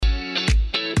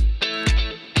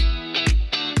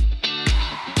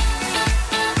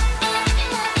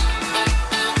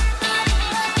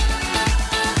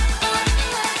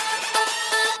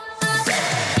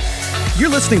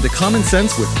listening to Common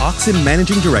Sense with Oxen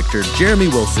Managing Director Jeremy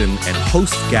Wilson and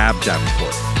host Gab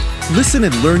Davenport. Listen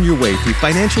and learn your way through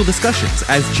financial discussions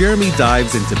as Jeremy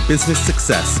dives into business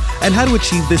success and how to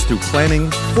achieve this through planning,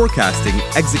 forecasting,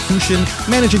 execution,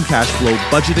 managing cash flow,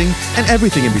 budgeting, and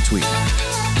everything in between.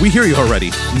 We hear you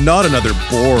already. Not another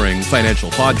boring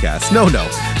financial podcast. No.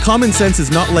 Common Sense is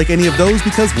not like any of those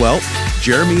because, well,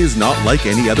 Jeremy is not like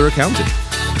any other accountant.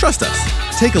 Trust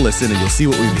us. Take a listen and you'll see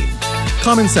what we mean.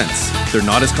 Common Sense. They're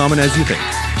not as common as you think.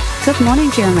 Good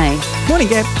morning, Jeremy. Morning,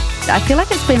 Gab. I feel like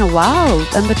it's been a while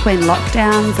in between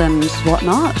lockdowns and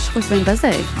whatnot. We've been busy.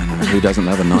 I know, who doesn't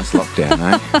love a nice lockdown,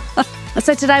 eh?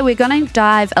 So today we're going to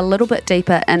dive a little bit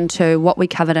deeper into what we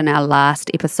covered in our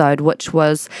last episode, which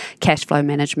was cash flow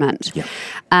management. Yep.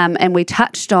 And you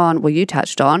touched on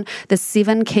the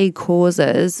 7 key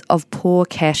causes of poor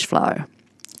cash flow.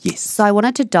 Yes. So I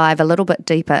wanted to dive a little bit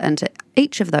deeper into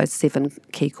each of those 7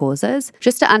 key causes,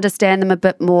 just to understand them a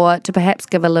bit more, to perhaps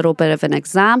give a little bit of an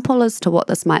example as to what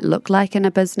this might look like in a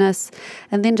business,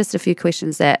 and then just a few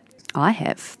questions that I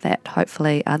have that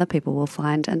hopefully other people will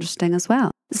find interesting as well.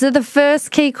 So the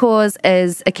first key cause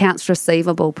is accounts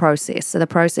receivable process, so the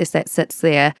process that sits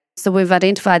there. So we've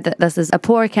identified that this is a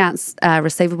poor accounts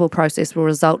receivable process will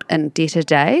result in debtor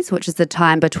days, which is the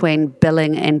time between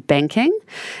billing and banking,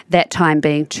 that time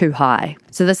being too high.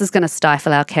 So this is going to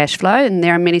stifle our cash flow, and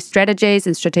there are many strategies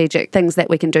and strategic things that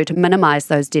we can do to minimise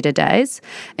those debtor days,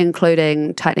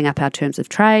 including tightening up our terms of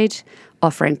trade,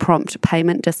 offering prompt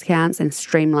payment discounts, and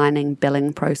streamlining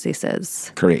billing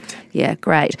processes. Correct. Yeah,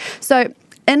 great. So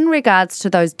in regards to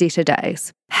those debtor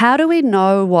days, how do we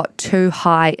know what too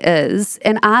high is?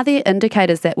 And are there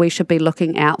indicators that we should be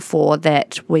looking out for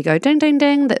that we go ding, ding,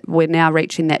 ding, that we're now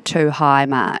reaching that too high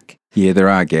mark? Yeah, there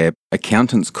are, Gab.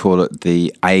 Accountants call it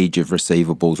the age of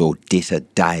receivables or debtor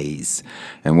days.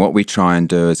 And what we try and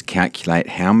do is calculate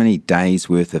how many days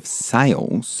worth of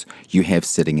sales you have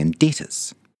sitting in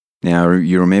debtors. Now,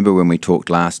 you remember when we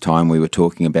talked last time, we were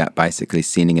talking about basically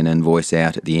sending an invoice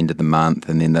out at the end of the month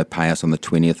and then they pay us on the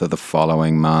 20th of the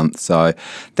following month. So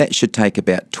that should take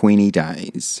about 20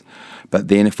 days. But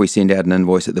then if we send out an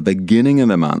invoice at the beginning of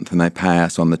the month and they pay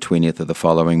us on the 20th of the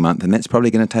following month, then that's probably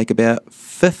going to take about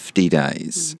 50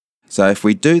 days. So if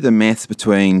we do the maths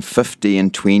between 50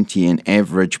 and 20 in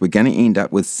average, we're going to end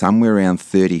up with somewhere around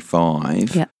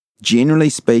 35. Yeah. Generally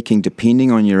speaking,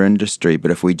 depending on your industry, but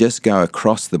if we just go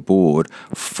across the board,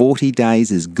 40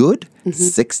 days is good,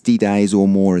 60 days or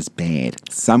more is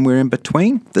bad. Somewhere in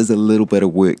between, there's a little bit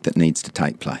of work that needs to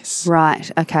take place. Right,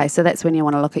 okay, so that's when you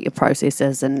want to look at your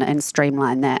processes and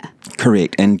streamline that.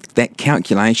 Correct, and that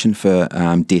calculation for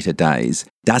debtor days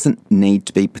doesn't need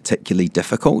to be particularly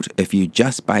difficult. If you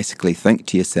just basically think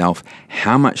to yourself,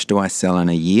 how much do I sell in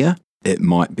a year? It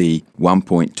might be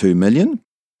 1.2 million.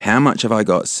 How much have I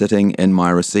got sitting in my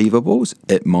receivables?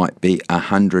 It might be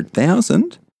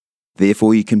 100,000.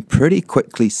 Therefore, you can pretty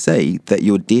quickly see that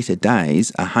your debtor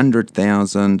days,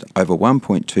 100,000 over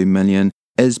 1.2 million,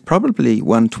 is probably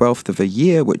 1/12 of a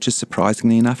year, which is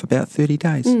surprisingly enough about 30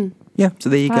 days. Yeah, so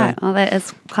there you Right. go. Well, that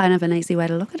is kind of an easy way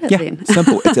to look at it Yeah, then.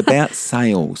 simple. It's about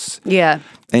sales. Yeah.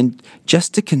 And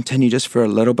just to continue just for a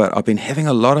little bit, I've been having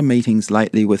a lot of meetings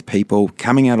lately with people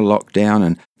coming out of lockdown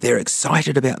and they're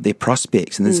excited about their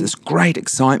prospects and there's this great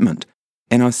excitement.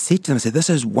 And I said to them, this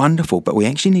is wonderful, but we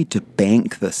actually need to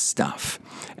bank this stuff.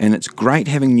 And it's great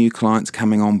having new clients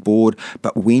coming on board,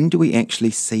 but when do we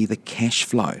actually see the cash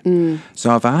flow?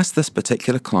 So I've asked this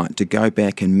particular client to go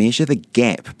back and measure the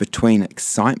gap between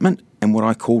excitement and what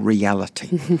I call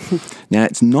reality. Now,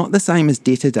 it's not the same as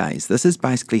debtor days. This is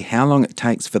basically how long it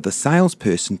takes for the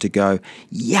salesperson to go,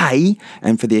 yay,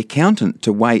 and for the accountant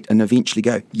to wait and eventually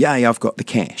go, yay, I've got the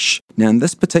cash. Now, in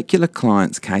this particular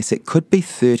client's case, it could be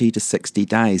 30 to 60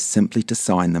 days simply to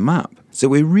sign them up. So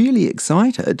we're really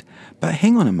excited, but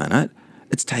hang on a minute,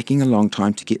 it's taking a long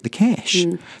time to get the cash.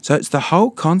 So it's the whole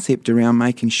concept around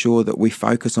making sure that we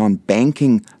focus on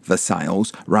banking the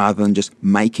sales rather than just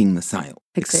making the sale.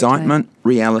 Exactly. Excitement,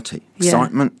 reality. Yeah.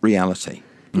 Excitement, reality.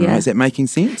 Yeah. Right, is that making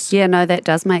sense? Yeah, no, that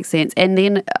does make sense. And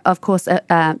then, of course,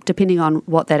 depending on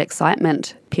what that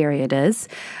excitement period is,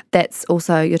 that's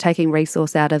also, you're taking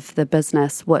resource out of the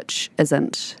business which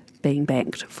isn't being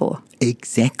banked for.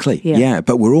 Exactly. Yeah. Yeah.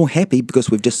 But we're all happy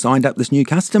because we've just signed up this new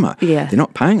customer. Yeah. They're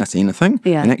not paying us anything.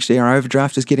 Yeah. And actually our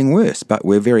overdraft is getting worse, but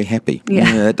we're very happy.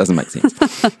 Yeah. That doesn't make sense.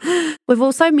 We've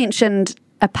also mentioned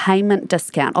a payment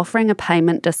discount, offering a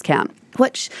payment discount,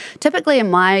 which typically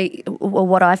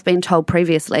what I've been told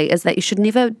previously is that you should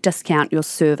never discount your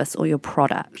service or your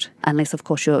product unless, of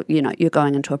course, you're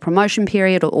going into a promotion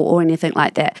period or anything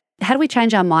like that. How do we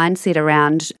change our mindset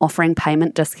around offering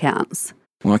payment discounts?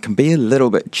 Well, I can be a little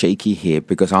bit cheeky here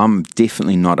because I'm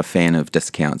definitely not a fan of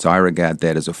discounts. I regard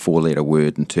that as a 4-letter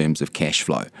word in terms of cash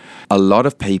flow. A lot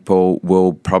of people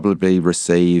will probably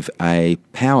receive a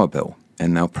power bill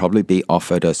and they'll probably be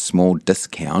offered a small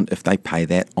discount if they pay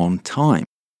that on time.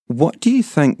 What do you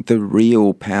think the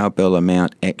real power bill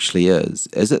amount actually is?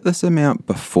 Is it this amount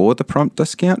before the prompt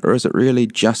discount, or is it really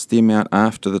just the amount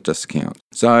after the discount?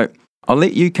 So I'll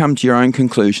let you come to your own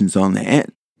conclusions on that.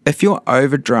 If your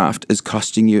overdraft is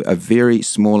costing you a very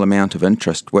small amount of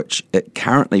interest, which it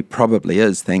currently probably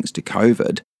is thanks to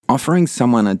COVID, offering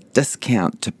someone a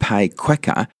discount to pay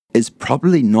quicker is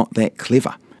probably not that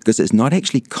clever because it's not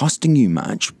actually costing you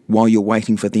much while you're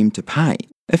waiting for them to pay.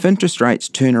 If interest rates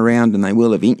turn around, and they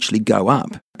will eventually go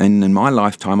up, and in my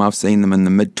lifetime I've seen them in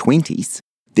the mid-20s,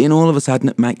 then all of a sudden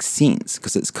it makes sense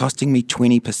because it's costing me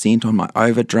 20% on my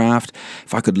overdraft.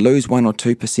 If I could lose 1 or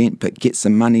 2% but get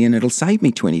some money in, it'll save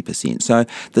me 20%. So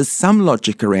there's some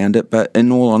logic around it, but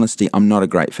in all honesty, I'm not a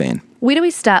great fan. Where do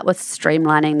we start with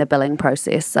streamlining the billing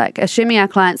process? Like, assuming our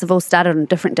clients have all started on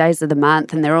different days of the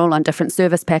month and they're all on different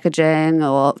service packaging,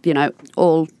 or,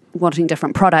 all wanting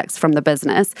different products from the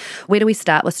business, where do we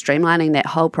start with streamlining that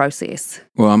whole process?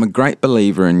 Well, I'm a great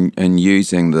believer in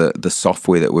using the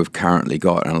software that we've currently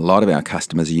got, and a lot of our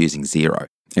customers are using Xero.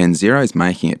 And Xero is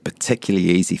making it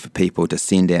particularly easy for people to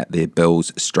send out their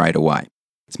bills straight away.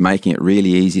 It's making it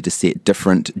really easy to set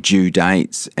different due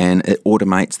dates, and it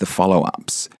automates the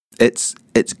follow-ups. It's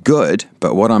good,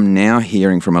 but what I'm now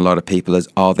hearing from a lot of people is,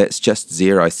 that's just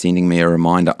Xero sending me a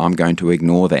reminder, I'm going to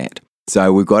ignore that.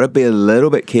 So we've got to be a little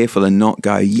bit careful and not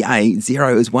go, yay,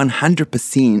 Xero is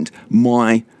 100%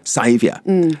 my saviour.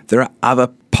 There are other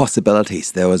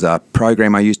possibilities. There was a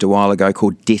program I used a while ago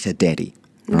called Debtor Daddy,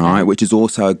 right, which is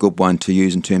also a good one to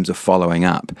use in terms of following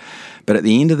up. But at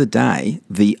the end of the day,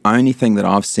 the only thing that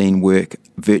I've seen work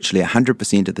virtually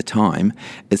 100% of the time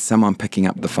is someone picking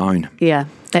up the phone. Yeah,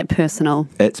 that personal.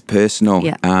 It's personal.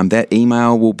 Yeah. That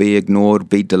email will be ignored,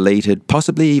 be deleted,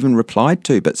 possibly even replied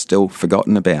to, but still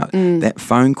forgotten about. That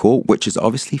phone call, which is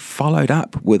obviously followed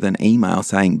up with an email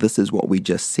saying, this is what we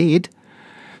just said,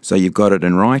 so you've got it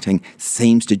in writing,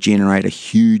 seems to generate a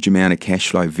huge amount of cash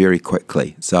flow very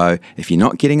quickly. So if you're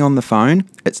not getting on the phone,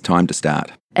 it's time to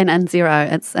start. And in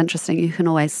Xero, it's interesting, you can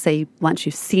always see, once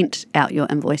you've sent out your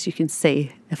invoice, you can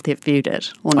see if they've viewed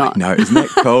it or not. No, isn't that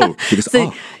cool? Because,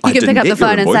 so you can pick up the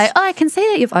phone and say, I can see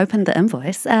that you've opened the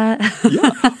invoice. Yeah.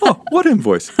 What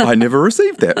invoice? I never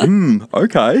received that.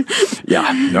 Okay.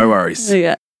 Yeah, no worries.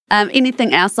 Yeah.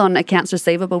 Anything else on accounts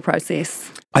receivable process?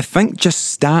 I think just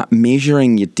start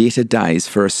measuring your debtor days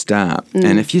for a start.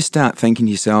 And if you start thinking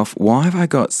to yourself, why have I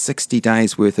got 60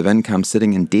 days worth of income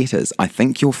sitting in debtors? I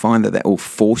think you'll find that will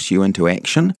force you into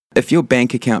action. If your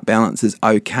bank account balance is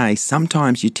okay,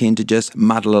 sometimes you tend to just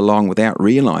muddle along without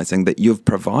realising that you've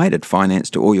provided finance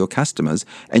to all your customers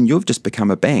and you've just become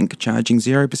a bank charging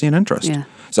 0% interest. Yeah.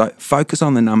 So focus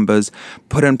on the numbers,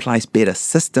 put in place better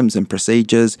systems and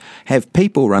procedures, have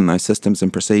people run those systems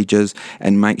and procedures,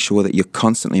 and make sure that you're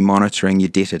constantly monitoring your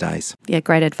debtor days. Yeah,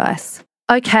 great advice.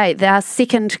 Okay, our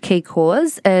second key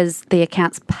cause is the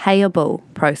accounts payable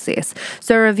process.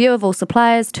 So a review of all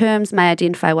suppliers' terms may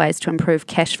identify ways to improve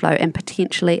cash flow and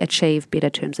potentially achieve better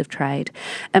terms of trade.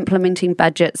 Implementing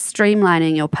budgets,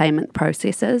 streamlining your payment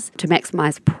processes to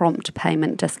maximise prompt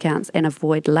payment discounts and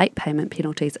avoid late payment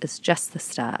penalties is just the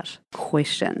start.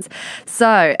 Questions.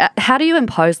 So how do you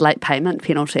impose late payment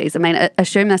penalties? I mean,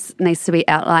 assume this needs to be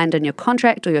outlined in your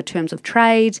contract or your terms of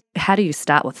trade. How do you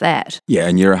start with that? Yeah,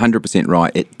 and you're 100% right.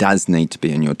 It does need to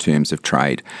be in your terms of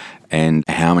trade. And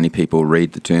how many people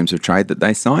read the terms of trade that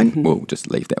they sign? We'll just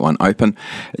leave that one open.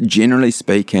 Generally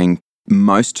speaking,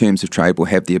 most terms of trade will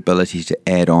have the ability to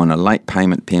add on a late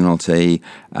payment penalty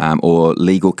or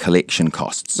legal collection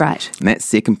costs. Right. And that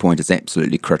second point is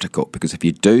absolutely critical, because if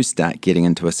you do start getting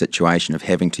into a situation of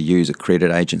having to use a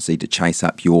credit agency to chase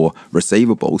up your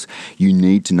receivables, you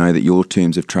need to know that your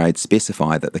terms of trade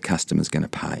specify that the customer's going to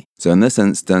pay. So in this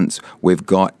instance, we've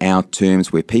got our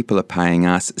terms where people are paying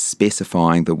us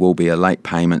specifying there will be a late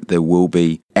payment, there will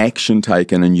be action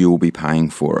taken, and you will be paying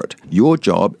for it. Your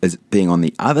job is being on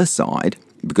the other side,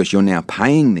 because you're now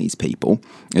paying these people,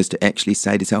 is to actually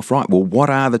say to yourself, right, well,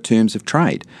 what are the terms of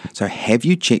trade? So have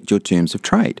you checked your terms of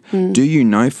trade? Do you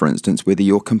know, for instance, whether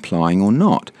you're complying or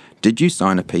not? Did you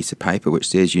sign a piece of paper which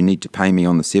says you need to pay me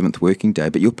on the 7th working day,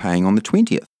 but you're paying on the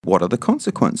 20th? What are the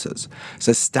consequences?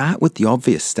 So start with the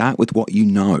obvious, start with what you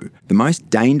know. The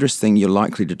most dangerous thing you're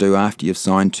likely to do after you've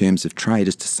signed terms of trade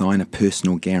is to sign a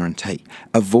personal guarantee.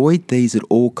 Avoid these at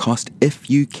all cost if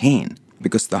you can.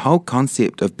 because the whole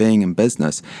concept of being in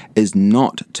business is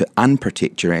not to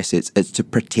unprotect your assets, it's to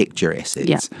protect your assets.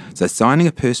 Yeah. So signing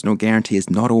a personal guarantee is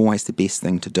not always the best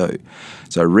thing to do.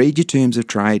 So read your terms of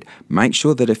trade, make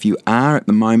sure that if you are at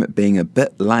the moment being a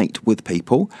bit late with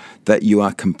people, that you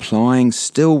are complying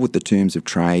still with the terms of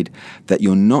trade, that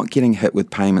you're not getting hit with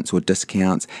payments or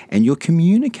discounts, and you're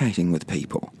communicating with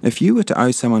people. If you were to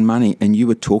owe someone money and you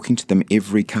were talking to them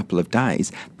every couple of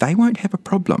days, they won't have a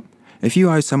problem. If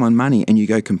you owe someone money and you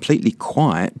go completely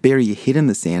quiet, bury your head in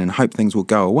the sand and hope things will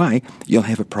go away, you'll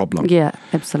have a problem. Yeah,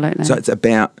 absolutely. So it's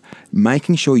about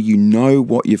making sure you know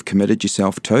what you've committed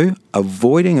yourself to,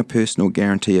 avoiding a personal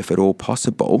guarantee if at all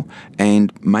possible,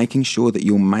 and making sure that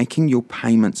you're making your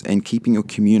payments and keeping your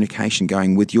communication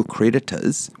going with your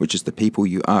creditors, which is the people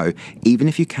you owe, even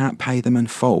if you can't pay them in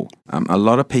full. A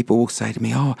lot of people will say to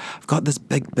me, oh, I've got this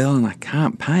big bill and I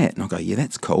can't pay it. And I'll go, yeah,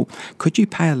 that's cool. Could you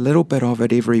pay a little bit of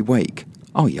it every week?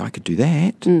 Oh, yeah, I could do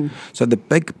that. So the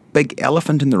big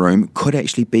elephant in the room could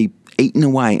actually be eaten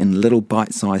away in little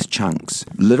bite-sized chunks.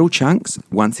 Little chunks,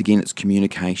 once again, it's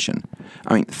communication.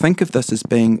 I mean, think of this as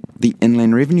being the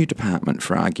Inland Revenue Department,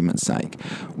 for argument's sake.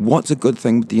 What's a good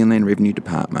thing with the Inland Revenue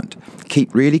Department?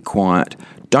 Keep really quiet,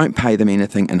 don't pay them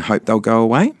anything and hope they'll go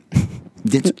away?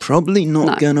 That's probably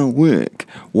not going to work.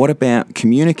 What about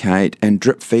communicate and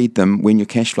drip feed them when your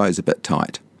cash flow is a bit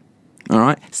tight? All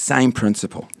right, same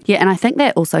principle. Yeah, and I think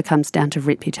that also comes down to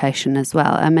reputation as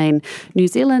well. I mean, New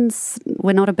Zealand's,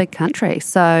 we're not a big country,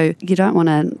 so you don't want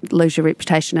to lose your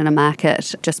reputation in a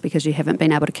market just because you haven't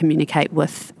been able to communicate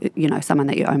with, someone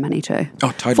that you owe money to.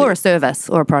 Oh, totally. For a service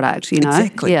or a product,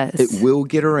 Exactly. Yes. It will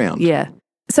get around. Yeah.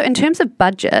 So in terms of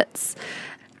budgets,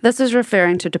 this is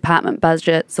referring to department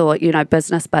budgets or,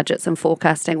 business budgets and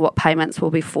forecasting what payments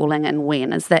will be falling and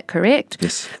when. Is that correct?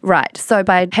 Yes. Right. So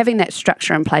by having that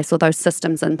structure in place or those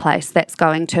systems in place, that's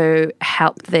going to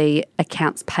help the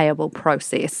accounts payable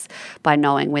process by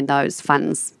knowing when those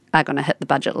funds are going to hit the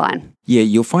budget line. Yeah,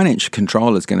 your financial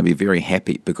controller is going to be very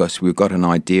happy because we've got an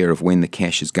idea of when the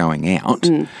cash is going out.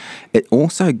 It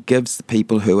also gives the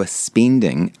people who are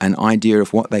spending an idea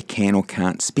of what they can or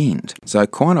can't spend. So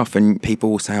quite often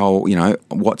people will say,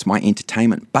 what's my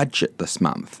entertainment budget this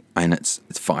month? And it's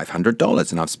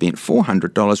 $500 and I've spent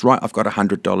 $400. Right, I've got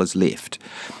 $100 left.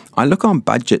 I look on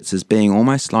budgets as being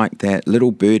almost like that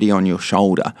little birdie on your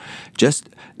shoulder, just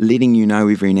letting you know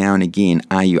every now and again,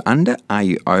 are you under, are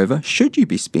you over, should you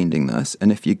be spending this?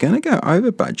 And if you're going to go over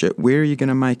budget, where are you going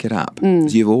to make it up? So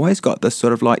you've always got this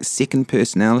sort of like second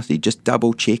personality, just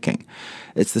double checking.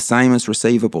 It's the same as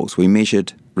receivables. We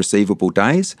measured receivable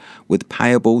days. With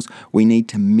payables, we need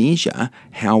to measure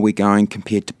how we're going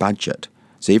compared to budget.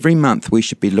 So every month we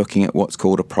should be looking at what's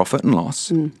called a profit and loss,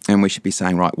 and we should be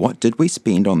saying, right, what did we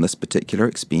spend on this particular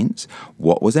expense?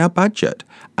 What was our budget?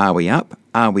 Are we up?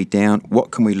 Are we down?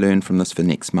 What can we learn from this for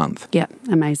next month? Yeah,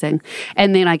 amazing.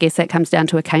 And then I guess that comes down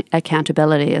to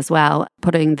accountability as well,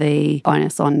 putting the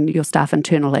onus on your staff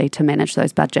internally to manage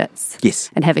those budgets.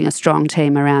 Yes. And having a strong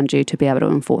team around you to be able to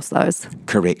enforce those.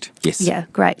 Correct, yes. Yeah,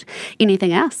 great.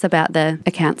 Anything else about the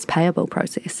accounts payable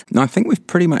process? No, I think we've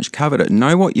pretty much covered it.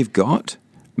 Know what you've got.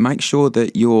 Make sure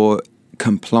that you're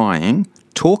complying.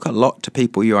 Talk a lot to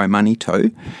people you owe money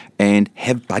to and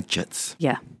have budgets.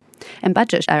 Yeah. And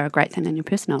budgets are a great thing in your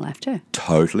personal life too.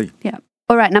 Totally. Yeah.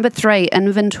 All right, number 3,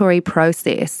 inventory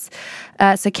process.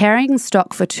 So carrying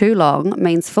stock for too long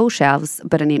means full shelves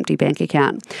but an empty bank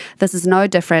account. This is no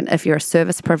different if you're a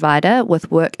service provider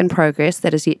with work in progress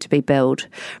that is yet to be billed.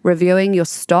 Reviewing your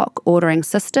stock ordering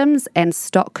systems and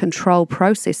stock control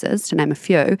processes, to name a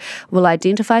few, will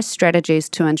identify strategies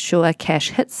to ensure cash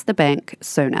hits the bank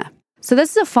sooner. So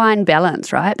this is a fine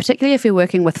balance, right? Particularly if you're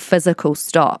working with physical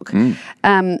stock.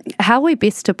 How are we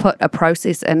best to put a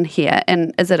process in here?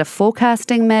 And is it a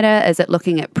forecasting matter? Is it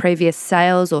looking at previous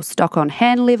sales or stock on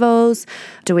hand levels?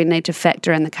 Do we need to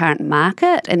factor in the current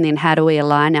market? And then how do we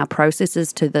align our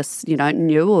processes to this,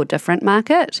 new or different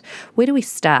market? Where do we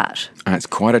start? It's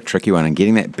quite a tricky one, and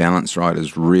getting that balance right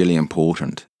is really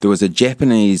important. There was a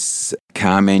Japanese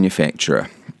car manufacturer,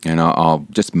 and I'll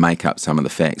just make up some of the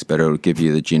facts, but it'll give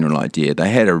you the general idea. They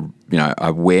had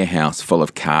a warehouse full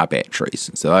of car batteries.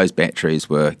 So those batteries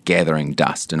were gathering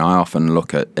dust, and I often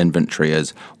look at inventory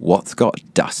as what's got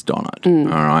dust on it.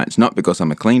 All right, it's not because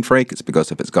I'm a clean freak, it's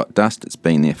because if it's got dust, it's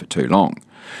been there for too long.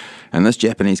 And this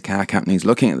Japanese car company is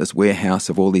looking at this warehouse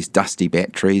of all these dusty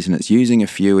batteries, and it's using a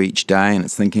few each day, and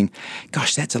it's thinking,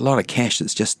 gosh, that's a lot of cash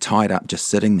that's just tied up, just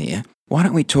sitting there. Why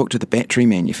don't we talk to the battery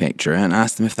manufacturer and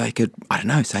ask them if they could,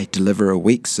 say deliver a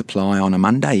week's supply on a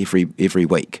Monday every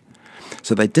week.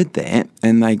 So they did that,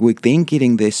 and they were then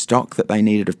getting their stock that they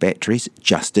needed of batteries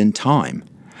just in time.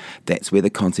 That's where the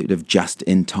concept of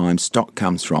just-in-time stock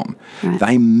comes from. Right.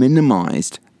 They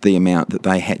minimised the amount that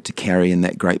they had to carry in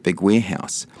that great big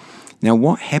warehouse. Now,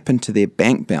 what happened to their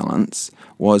bank balance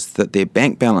was that their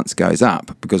bank balance goes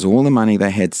up because all the money they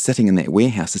had sitting in that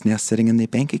warehouse is now sitting in their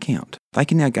bank account. They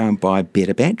can now go and buy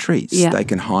better batteries. Yeah. They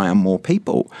can hire more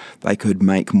people. They could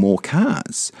make more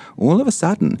cars. All of a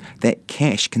sudden, that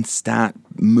cash can start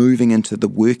moving into the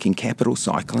working capital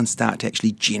cycle and start to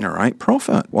actually generate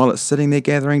profit while it's sitting there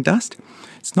gathering dust.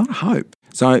 It's not a hope.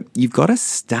 So you've got to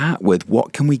start with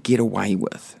what can we get away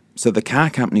with? So the car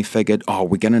company figured,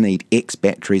 we're going to need X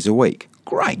batteries a week.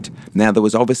 Great. Now, there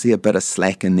was obviously a bit of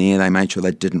slack in there. They made sure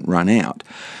they didn't run out.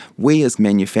 We as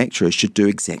manufacturers should do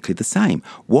exactly the same.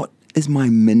 What is my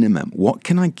minimum? What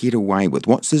can I get away with?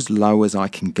 What's as low as I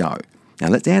can go? Now,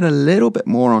 let's add a little bit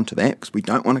more onto that because we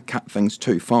don't want to cut things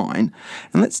too fine.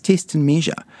 And let's test and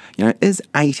measure. Is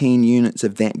 18 units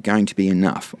of that going to be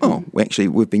enough?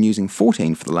 We've been using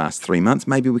 14 for the last 3 months.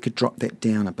 Maybe we could drop that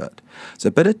down a bit. So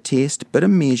a bit of test, a bit of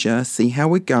measure, see how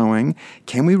we're going.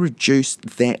 Can we reduce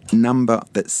that number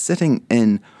that's sitting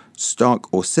in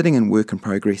stock or sitting in work in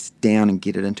progress down and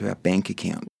get it into our bank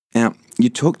account? Now, you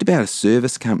talked about a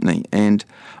service company, and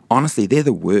honestly, they're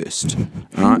the worst,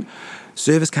 right?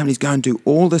 Service companies go and do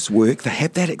all this work. They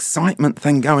have that excitement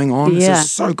thing going on. Yeah. It's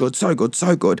just so good, so good,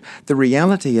 so good. The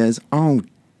reality is, we're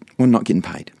not getting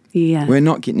paid. Yeah. We're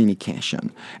not getting any cash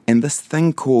in. And this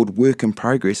thing called work in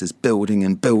progress is building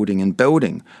and building and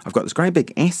building. I've got this great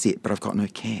big asset, but I've got no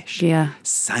cash. Yeah.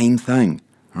 Same thing.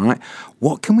 All right.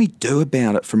 What can we do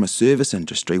about it from a service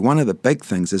industry? One of the big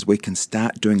things is we can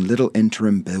start doing little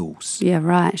interim bills. Yeah,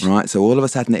 right. Right. So all of a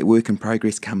sudden that work in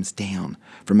progress comes down.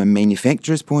 From a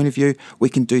manufacturer's point of view, we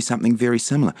can do something very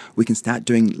similar. We can start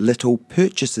doing little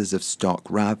purchases of stock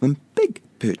rather than big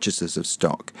purchases of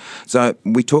stock. So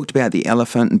we talked about the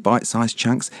elephant and bite-sized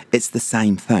chunks. It's the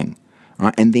same thing.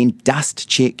 Right. And then dust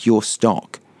check your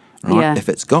stock. Right. Yeah. If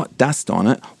it's got dust on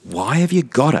it, why have you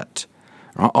got it?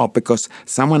 Right? Because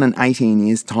someone in 18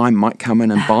 years' time might come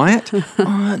in and buy it.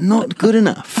 Not good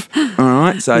enough. All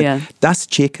right, so dust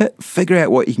check it, figure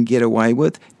out what you can get away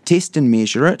with, test and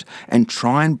measure it, and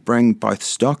try and bring both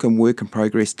stock and work in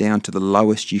progress down to the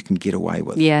lowest you can get away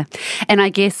with. Yeah. And I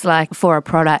guess like for a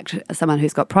product, someone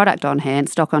who's got product on hand,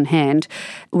 stock on hand,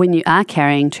 when you are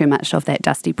carrying too much of that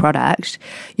dusty product,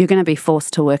 you're going to be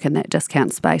forced to work in that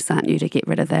discount space, aren't you, to get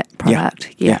rid of that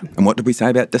product? Yeah. And what did we say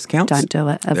about discounts? Don't do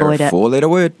it. Avoid They're a it. 4-letter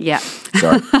word. Yeah.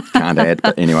 Sorry, can't add,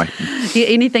 but anyway. Yeah,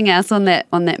 anything else on that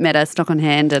matter, stock on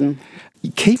hand? And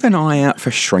keep an eye out for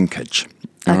shrinkage.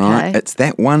 All Okay. right? It's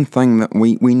that one thing that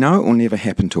we know it will never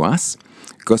happen to us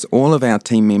because all of our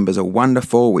team members are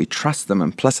wonderful. We trust them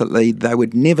implicitly. They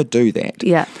would never do that.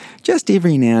 Yeah. Just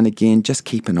every now and again, just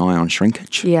keep an eye on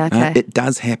shrinkage. Yeah, okay. It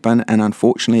does happen, and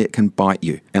unfortunately, it can bite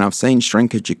you. And I've seen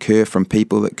shrinkage occur from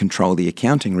people that control the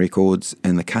accounting records,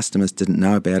 and the customers didn't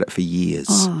know about it for years.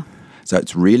 Oh. So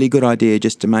it's a really good idea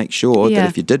just to make sure Yeah. that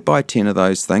if you did buy 10 of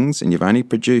those things and you've only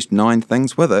produced 9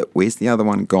 things with it, where's the other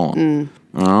one gone?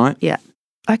 All right? Yeah.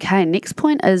 Okay, next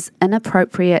point is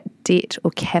inappropriate debt or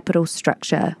capital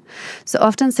structure. So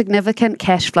often significant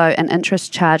cash flow and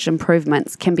interest charge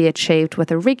improvements can be achieved with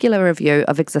a regular review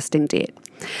of existing debt.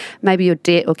 Maybe your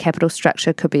debt or capital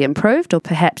structure could be improved, or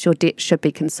perhaps your debt should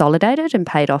be consolidated and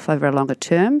paid off over a longer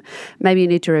term. Maybe you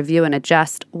need to review and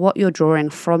adjust what you're drawing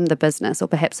from the business, or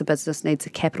perhaps the business needs a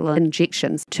capital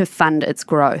injection to fund its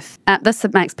growth. This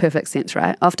makes perfect sense,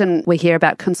 right? Often we hear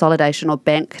about consolidation or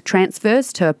bank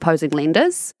transfers to opposing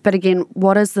lenders. But again,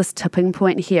 what is this tipping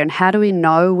point here, and how do we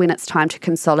know when it's time to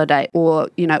consolidate, or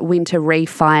when to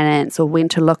refinance, or when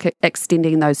to look at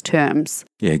extending those terms?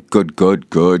 Yeah, good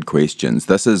questions.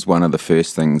 This is one of the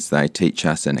first things they teach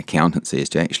us in accountancy is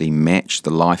to actually match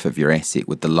the life of your asset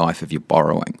with the life of your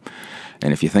borrowing.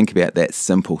 And if you think about that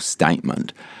simple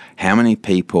statement, how many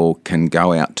people can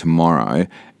go out tomorrow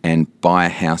and buy a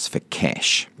house for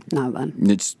cash? No one.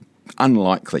 It's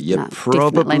unlikely. You're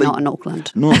Definitely not in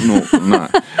Auckland. Not in Auckland, no.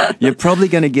 You're probably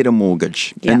going to get a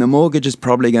mortgage. Yeah. And the mortgage is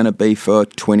probably going to be for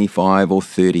 25 or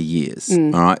 30 years.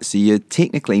 All right. So you're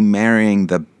technically marrying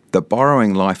the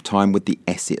borrowing lifetime with the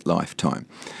asset lifetime.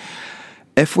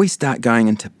 If we start going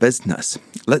into business,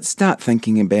 let's start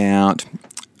thinking about,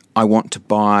 I want to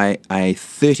buy a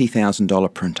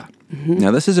 $30,000 printer.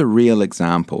 Now, this is a real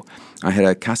example. I had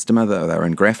a customer that they were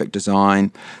in graphic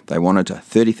design. They wanted a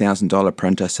 $30,000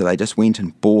 printer, so they just went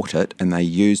and bought it, and they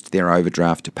used their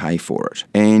overdraft to pay for it.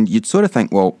 And you'd sort of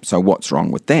think, well, so what's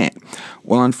wrong with that?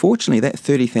 Well, unfortunately, that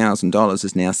 $30,000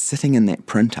 is now sitting in that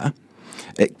printer.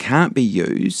 It can't be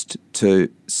used to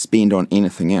spend on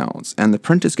anything else, and the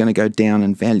printer's going to go down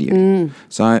in value.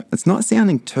 So it's not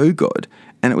sounding too good.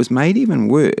 And it was made even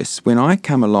worse when I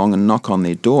come along and knock on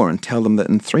their door and tell them that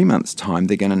in 3 months' time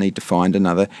they're going to need to find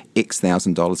another X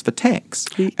thousand dollars for tax.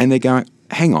 And they're going,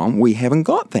 hang on, we haven't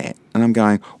got that. And I'm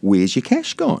going, where's your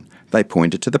cash gone? They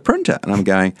pointed to the printer, and I'm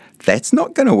going, that's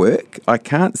not going to work. I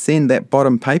can't send that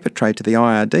bottom paper tray to the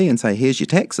IRD and say, here's your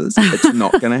taxes. It's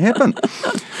not going to happen.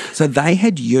 So they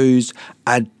had used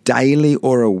a daily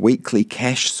or a weekly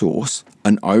cash source,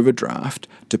 an overdraft,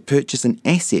 to purchase an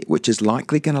asset which is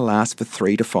likely going to last for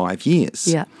 3 to 5 years.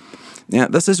 Yeah. Now,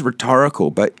 this is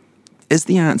rhetorical, but is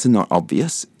the answer not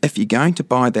obvious? If you're going to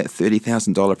buy that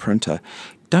 $30,000 printer,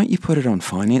 don't you put it on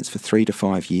finance for 3 to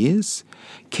 5 years?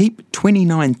 Keep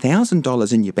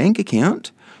 $29,000 in your bank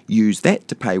account. Use that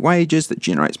to pay wages that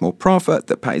generates more profit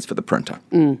that pays for the printer.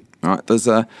 Right? There's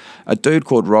a dude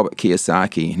called Robert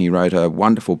Kiyosaki, and he wrote a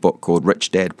wonderful book called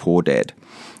Rich Dad, Poor Dad.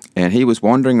 And he was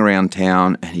wandering around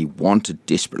town and he wanted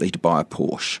desperately to buy a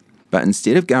Porsche. But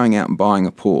instead of going out and buying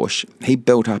a Porsche, he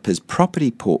built up his property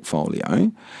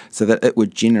portfolio so that it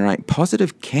would generate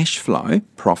positive cash flow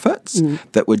profits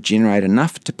that would generate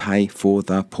enough to pay for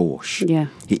the Porsche. Yeah.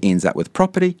 He ends up with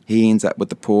property, he ends up with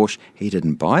the Porsche. He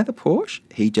didn't buy the Porsche,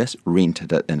 he just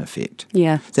rented it in effect.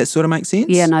 Yeah. Does that sort of make sense?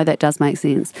 Yeah, no, that does make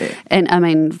sense. Yeah. And I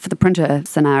mean, for the printer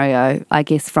scenario, I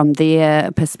guess from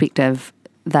their perspective,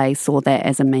 they saw that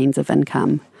as a means of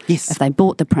income. Yes. If they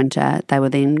bought the printer, they were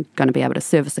then going to be able to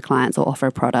service the clients or offer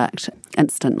a product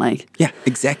instantly. Yeah,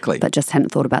 exactly. But just hadn't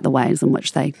thought about the ways in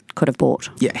which they could have bought.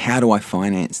 Yeah, how do I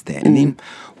finance that? And then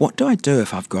what do I do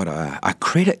if I've got a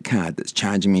credit card that's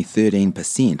charging me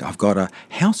 13%? I've got a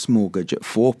house mortgage at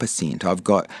 4%. I've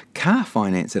got car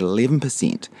finance at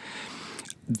 11%.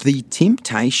 The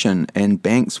temptation, and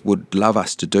banks would love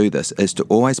us to do this, is to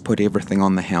always put everything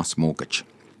on the house mortgage.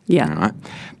 Yeah. Right?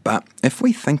 But if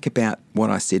we think about what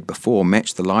I said before,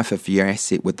 match the life of your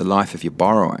asset with the life of your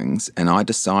borrowings, and I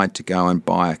decide to go and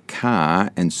buy a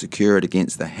car and secure it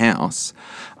against the house,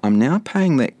 I'm now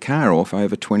paying that car off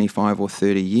over 25 or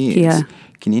 30 years. Yeah.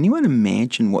 Can anyone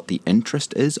imagine what the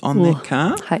interest is on that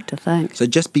car? Hate to think. So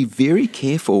just be very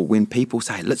careful when people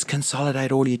say, let's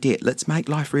consolidate all your debt, let's make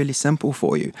life really simple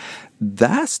for you.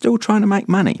 They're still trying to make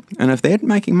money. And if they're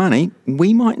making money,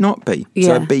 we might not be.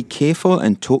 Yeah. So be careful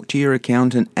and talk to your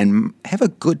accountant and have a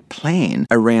good plan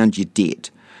around your debt.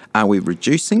 Are we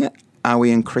reducing it? Are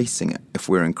we increasing it? If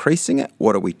we're increasing it,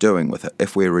 what are we doing with it?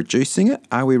 If we're reducing it,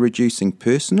 are we reducing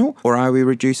personal or are we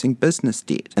reducing business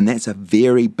debt? And that's a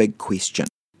very big question.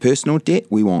 Personal debt,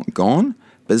 we want gone.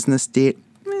 Business debt,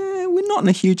 we're not in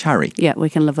a huge hurry. Yeah, we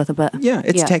can live with a bit. Yeah,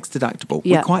 it's tax deductible.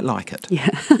 Yeah. We quite like it. Yeah.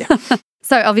 Yeah.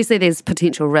 So obviously there's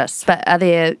potential risks, but are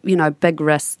there, big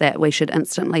risks that we should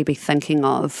instantly be thinking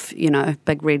of,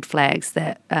 big red flags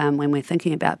that when we're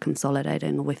thinking about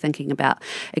consolidating or we're thinking about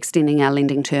extending our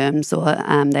lending terms or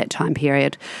that time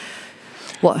period,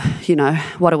 what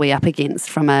are we up against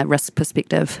from a risk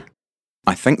perspective?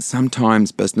 I think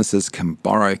sometimes businesses can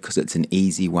borrow because it's an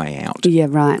easy way out. Yeah,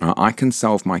 right. I can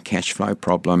solve my cash flow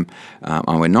problem.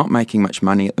 We're not making much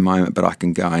money at the moment, but I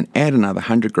can go and add another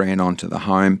 $100,000 onto the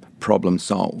home, problem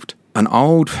solved. An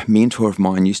old mentor of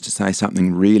mine used to say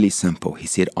something really simple. He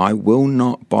said, I will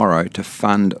not borrow to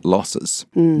fund losses.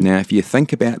 Now, if you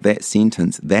think about that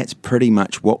sentence, that's pretty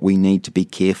much what we need to be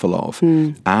careful of.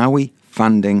 Are we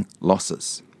funding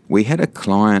losses? We had a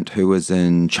client who was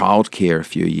in childcare a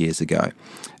few years ago,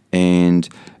 and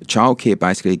childcare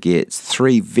basically gets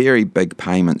 3 very big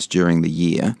payments during the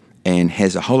year and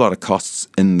has a whole lot of costs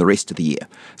in the rest of the year.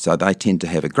 So they tend to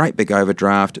have a great big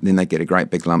overdraft, then they get a great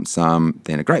big lump sum,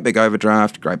 then a great big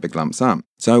overdraft, great big lump sum.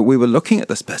 So we were looking at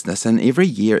this business, and every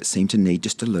year it seemed to need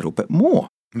just a little bit more.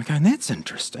 I'm going, that's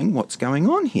interesting. What's going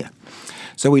on here?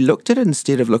 So we looked at it,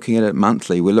 instead of looking at it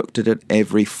monthly, we looked at it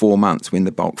every 4 months when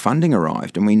the bulk funding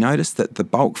arrived. And we noticed that the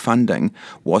bulk funding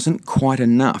wasn't quite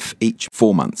enough each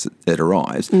 4 months it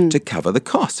arrives to cover the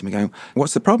costs. And we go,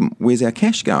 what's the problem? Where's our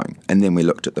cash going? And then we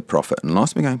looked at the profit and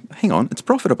loss. And we go, hang on, it's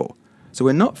profitable. So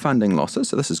we're not funding losses,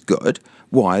 so this is good.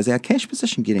 Why is our cash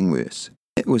position getting worse?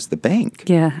 It was the bank.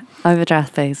 Yeah,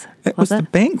 overdraft fees. It was the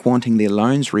bank wanting their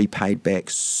loans repaid back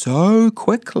so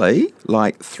quickly,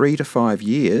 like 3 to 5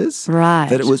 years, Right.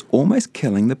 that it was almost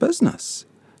killing the business.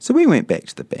 So we went back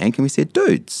to the bank and we said,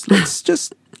 dudes, let's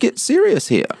just get serious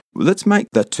here. Let's make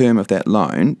the term of that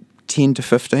loan 10 to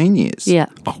 15 years. Yeah.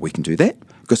 Oh, we can do that?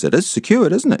 Because it is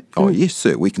secured, isn't it? Oh, yes,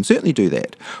 sir, we can certainly do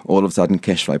that. All of a sudden,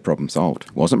 cash flow problem solved.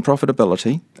 It wasn't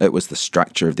profitability, it was the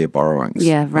structure of their borrowings.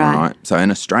 Yeah, right. All right. So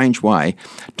in a strange way,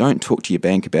 don't talk to your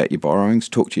bank about your borrowings,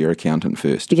 talk to your accountant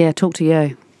first. Yeah, talk to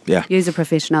you. Yeah. Use a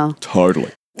professional.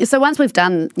 Totally. So once we've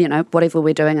done, whatever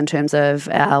we're doing in terms of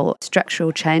our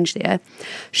structural change there,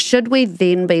 should we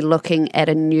then be looking at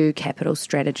a new capital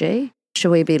strategy?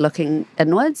 Should we be looking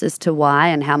inwards as to why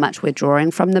and how much we're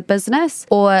drawing from the business?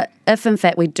 Or if in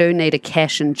fact we do need a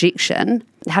cash injection,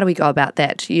 how do we go about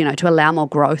that, to allow more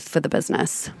growth for the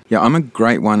business? Yeah, I'm a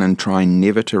great one in trying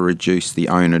never to reduce the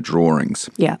owner drawings.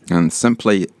 Yeah. And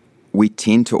simply, we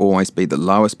tend to always be the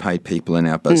lowest paid people in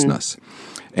our business.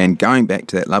 And going back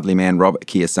to that lovely man, Robert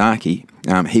Kiyosaki,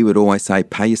 he would always say,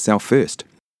 pay yourself first.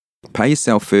 Pay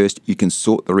yourself first, you can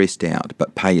sort the rest out,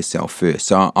 but pay yourself first.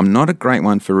 So I'm not a great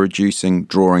one for reducing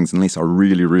drawings unless I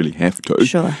really, really have to.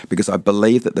 Sure. Because I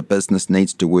believe that the business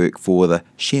needs to work for the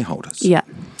shareholders. Yeah.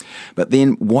 But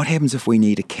then what happens if we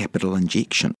need a capital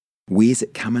injection? Where's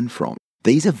it coming from?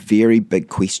 These are very big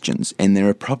questions, and there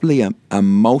are probably a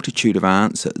multitude of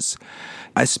answers.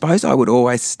 I suppose I would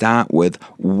always start with,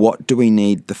 what do we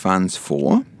need the funds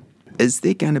for? Is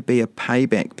there going to be a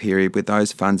payback period where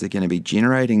those funds are going to be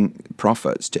generating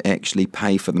profits to actually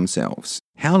pay for themselves?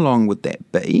 How long would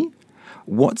that be?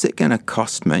 What's it going to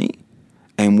cost me?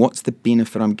 And what's the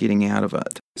benefit I'm getting out of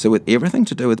it? So with everything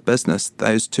to do with business,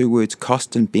 those two words,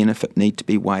 cost and benefit, need to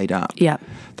be weighed up. Yeah.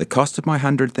 The cost of my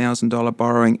 $100,000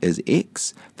 borrowing is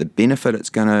X. The benefit it's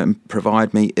going to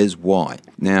provide me is Y.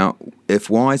 Now,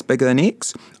 if Y is bigger than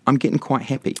X, I'm getting quite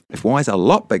happy. If Y is a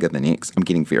lot bigger than X, I'm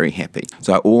getting very happy.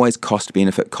 So I always cost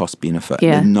benefit.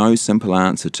 Yeah. There's no simple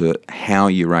answer to how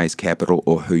you raise capital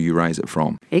or who you raise it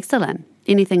from. Excellent.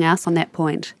 Anything else on that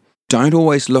point? Don't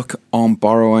always look on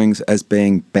borrowings as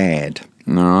being bad,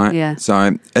 all right? Yeah.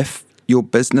 So if your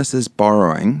business is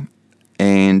borrowing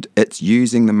and it's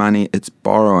using the money it's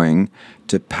borrowing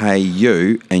to pay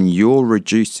you and you're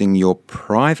reducing your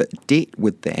private debt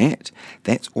with that,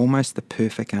 that's almost the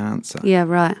perfect answer. Yeah,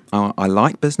 right. I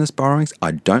like business borrowings.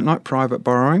 I don't like private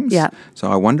borrowings. Yeah. So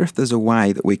I wonder if there's a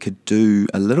way that we could do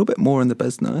a little bit more in the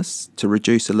business to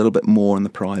reduce a little bit more in the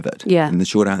private. Yeah. And the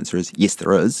short answer is yes,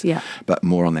 there is. Yeah. But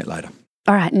more on that later.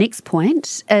 All right, next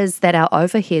point is that our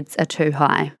overheads are too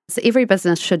high. So every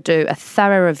business should do a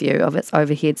thorough review of its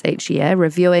overheads each year,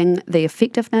 reviewing the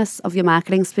effectiveness of your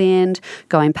marketing spend,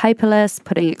 going paperless,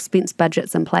 putting expense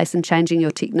budgets in place and changing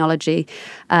your technology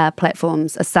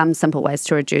platforms are some simple ways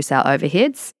to reduce our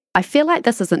overheads. I feel like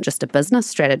this isn't just a business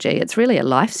strategy, it's really a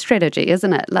life strategy,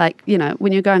 isn't it? Like,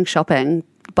 when you're going shopping,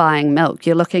 buying milk,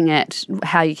 you're looking at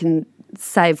how you can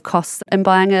save costs in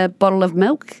buying a bottle of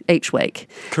milk each week.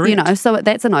 Correct. So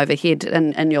that's an overhead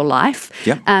in your life.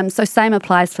 Yeah. So same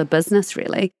applies for business,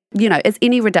 really. Is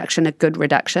any reduction a good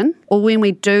reduction? Or when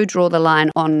we do draw the line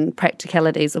on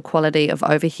practicalities or quality of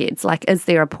overheads, like, is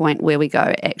there a point where we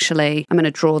go, actually, I'm going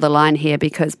to draw the line here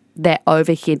because that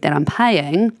overhead that I'm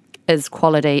paying is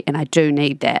quality and I do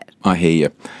need that? I hear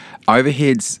you.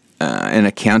 Overheads in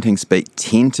accounting speak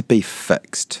tend to be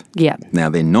fixed. Yeah. Now,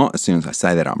 they're not, as soon as I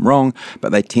say that, I'm wrong,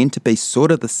 but they tend to be sort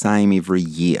of the same every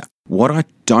year. What I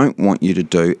don't want you to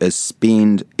do is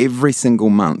spend every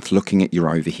single month looking at your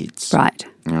overheads. Right.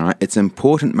 All right. It's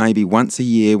important maybe once a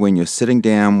year when you're sitting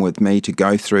down with me to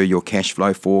go through your cash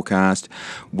flow forecast,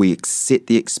 we set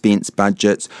the expense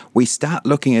budgets, we start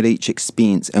looking at each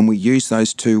expense and we use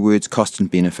those two words, cost and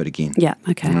benefit again. Yeah,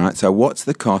 okay. All right. So what's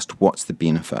the cost? What's the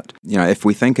benefit? If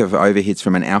we think of overheads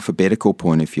from an alphabetical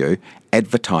point of view,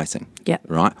 advertising. Yeah.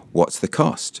 Right. What's the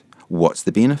cost? What's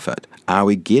the benefit? Are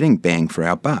we getting bang for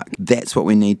our buck? That's what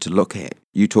we need to look at.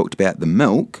 You talked about the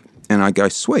milk. And I go,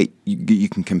 sweet, you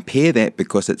can compare that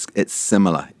because it's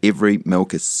similar. Every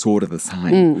milk is sort of the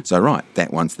same. So, right,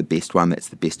 that one's the best one. That's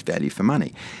the best value for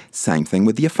money. Same thing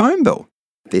with your phone bill.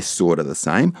 They're sort of the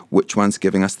same. Which one's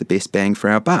giving us the best bang for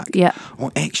our buck? Yeah.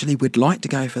 Well, actually, we'd like to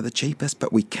go for the cheapest,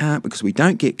 but we can't because we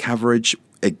don't get coverage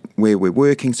where we're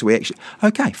working. So we actually,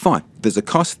 okay, fine. There's a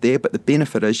cost there, but the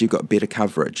benefit is you've got better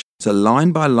coverage. So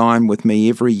line by line with me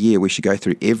every year, we should go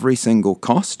through every single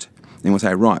cost. Then we'll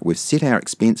say, right, we've set our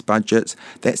expense budgets.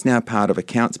 That's now part of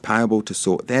accounts payable to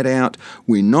sort that out.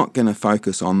 We're not going to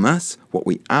focus on this. What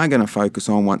we are going to focus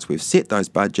on once we've set those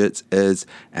budgets is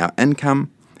our income,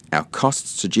 our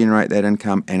costs to generate that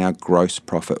income, and our gross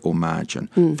profit or margin.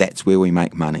 That's where we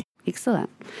make money. Excellent.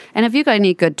 And have you got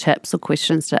any good tips or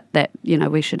questions that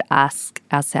we should ask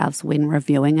ourselves when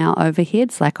reviewing our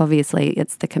overheads? Like, obviously,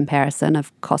 it's the comparison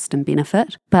of cost and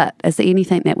benefit, but is there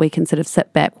anything that we can sort of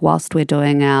sit back whilst we're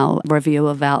doing our review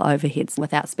of our overheads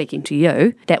without speaking to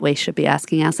you that we should be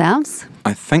asking ourselves?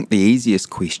 I think the easiest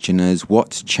question is,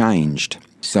 what's changed?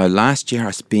 So last year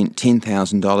I spent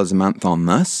 $10,000 a month on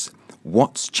this.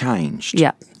 What's changed?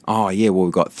 Yeah. Oh, yeah, well,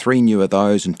 we've got 3 new of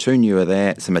those and 2 new of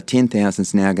that. So my 10,000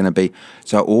 is now going to be...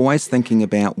 So always thinking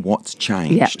about what's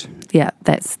changed. Yeah,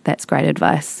 that's great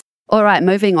advice. All right,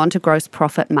 moving on to gross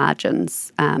profit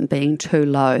margins being too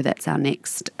low. That's our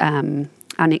next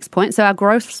point. So our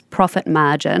gross profit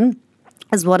margin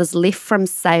is what is left from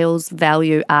sales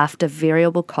value after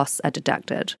variable costs are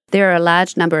deducted. There are a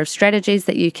large number of strategies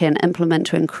that you can implement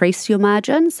to increase your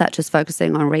margin, such as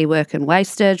focusing on rework and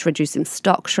wastage, reducing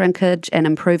stock shrinkage, and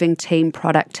improving team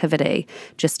productivity,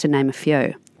 just to name a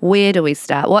few. Where do we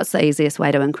start? What's the easiest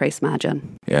way to increase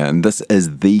margin? Yeah, and this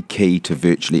is the key to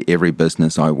virtually every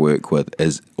business I work with,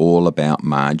 is all about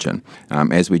margin.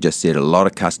 As we just said, a lot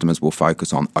of customers will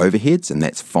focus on overheads, and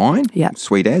that's fine,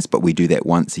 sweet as, but we do that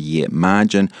once a year.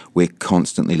 Margin, we're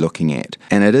constantly looking at.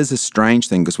 And it is a strange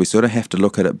thing because we sort of have to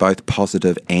look at it both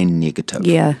positive and negative.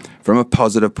 Yeah. From a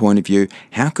positive point of view,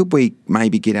 how could we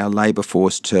maybe get our labour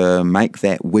force to make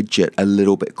that widget a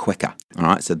little bit quicker? All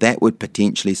right, so that would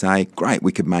potentially say, great,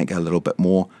 we could make a little bit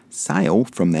more sale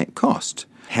from that cost.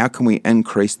 How can we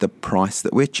increase the price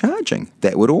that we're charging?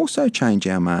 That would also change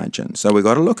our margin. So we've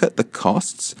got to look at the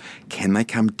costs. Can they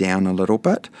come down a little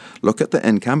bit? Look at the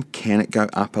income. Can it go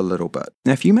up a little bit?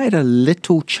 Now, if you made a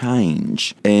little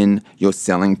change in your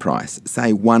selling price,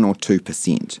 say 1 or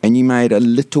 2%, and you made a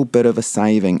little bit of a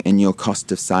saving in your cost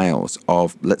of sales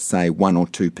of, let's say, 1 or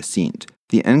 2%,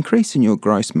 the increase in your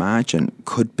gross margin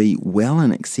could be well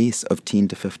in excess of 10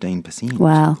 to 15%.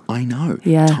 Wow. I know.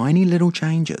 Yeah. Tiny little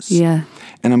changes. Yeah.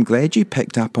 And I'm glad you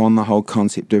picked up on the whole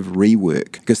concept of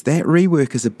rework, because that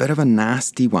rework is a bit of a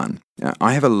nasty one.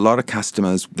 I have a lot of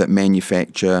customers that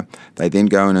manufacture, they then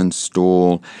go and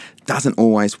install. Doesn't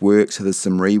always work, so there's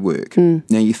some rework.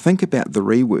 Now you think about the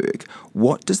rework,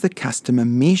 what does the customer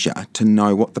measure to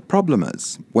know what the problem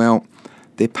is? Well,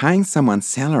 they're paying someone's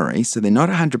salary, so they're not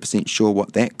 100% sure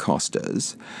what that cost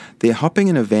is. They're hopping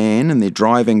in a van and they're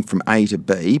driving from A to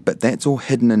B, but that's all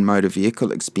hidden in motor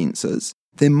vehicle expenses.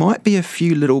 There might be a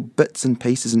few little bits and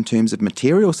pieces in terms of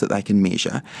materials that they can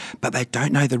measure, but they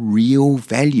don't know the real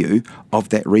value of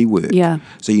that rework. Yeah.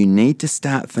 So you need to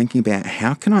start thinking about,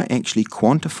 how can I actually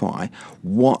quantify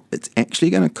what it's actually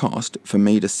going to cost for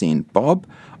me to send Bob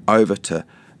over to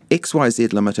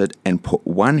XYZ Limited and put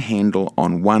one handle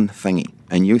on one thingy.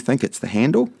 And you think it's the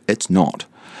handle? It's not.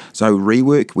 So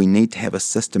rework, we need to have a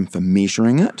system for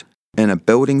measuring it. In a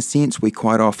building sense, we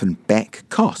quite often back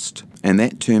cost. And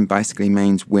that term basically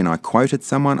means when I quoted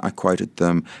someone, I quoted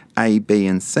them A, B,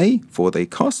 and C for their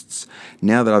costs.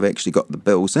 Now that I've actually got the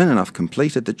bills in and I've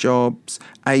completed the jobs,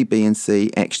 A, B, and C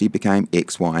actually became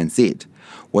X, Y, and Z.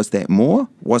 Was that more?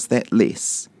 Was that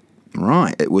less?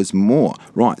 Right, it was more.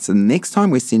 Right, so the next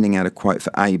time we're sending out a quote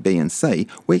for A, B, and C,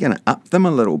 we're going to up them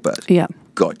a little bit. Yeah.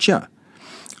 Gotcha.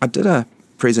 I did a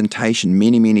presentation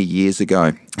many years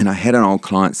ago, and I had an old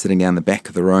client sitting down the back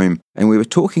of the room, and we were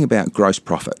talking about gross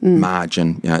profit,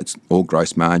 margin, it's all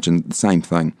gross margin, the same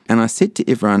thing. And I said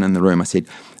to everyone in the room, I said,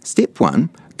 step one,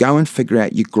 go and figure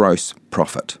out your gross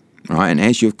profit. Right, and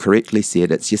as you've correctly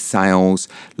said, it's your sales,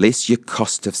 less your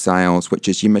cost of sales, which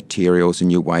is your materials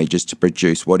and your wages to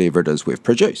produce whatever it is we've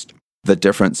produced. The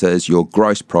difference is your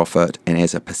gross profit, and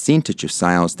as a percentage of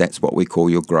sales, that's what we call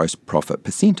your gross profit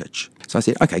percentage. So I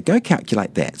said, okay, go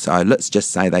calculate that. So let's just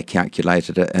say they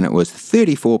calculated it and it was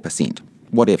 34%,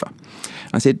 whatever.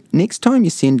 I said, next time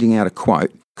you're sending out a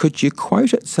quote, could you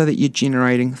quote it so that you're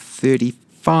generating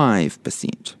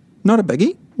 35%? Not a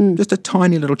biggie. Just a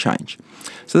tiny little change.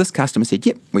 So this customer said,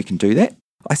 yep, we can do that.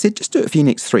 I said, just do it for your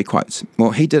next 3 quotes. Well,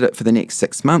 he did it for the next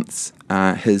 6 months.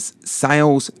 His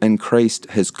sales increased.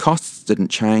 His costs didn't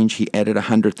change. He added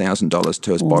 $100,000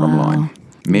 to his bottom line.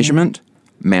 Measurement,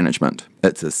 management.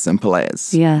 It's as simple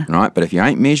as. Yeah. Right? But if you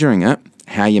ain't measuring it,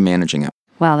 how are you managing it?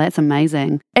 Wow, that's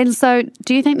amazing. And so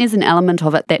do you think there's an element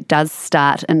of it that does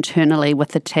start internally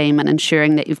with the team and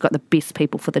ensuring that you've got the best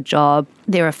people for the job,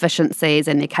 their efficiencies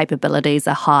and their capabilities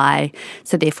are high,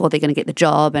 so therefore they're going to get the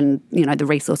job and, you know, the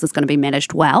resource is going to be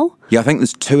managed well? Yeah, I think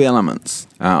there's 2 elements.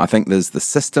 I think there's the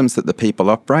systems that the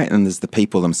people operate and there's the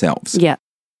people themselves. Yeah.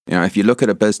 You know, if you look at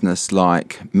a business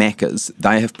like Macca's,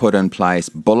 they have put in place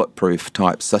bulletproof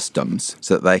type systems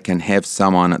so that they can have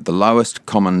someone at the lowest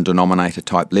common denominator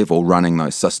type level running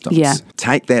those systems. Yeah.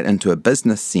 Take that into a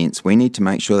business sense. We need to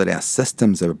make sure that our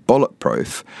systems are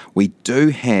bulletproof. We do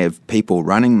have people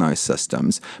running those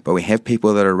systems, but we have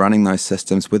people that are running those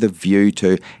systems with a view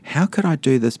to, how could I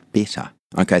do this better?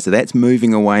 Okay, so that's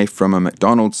moving away from a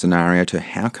McDonald's scenario to,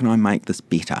 how can I make this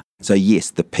better? So yes,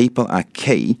 the people are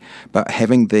key, but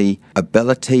having the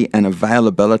ability and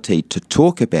availability to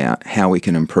talk about how we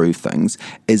can improve things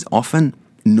is often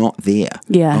not there.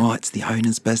 Yeah. Oh, it's the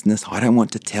owner's business. I don't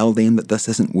want to tell them that this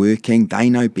isn't working. They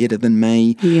know better than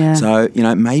me. Yeah. So,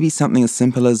 maybe something as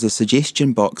simple as a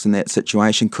suggestion box in that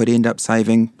situation could end up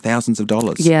saving thousands of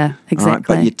dollars. Yeah, exactly. All right?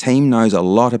 But your team knows a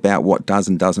lot about what does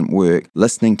and doesn't work.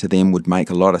 Listening to them would make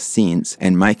a lot of sense,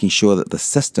 and making sure that the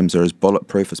systems are as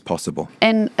bulletproof as possible.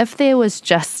 And if there was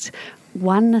just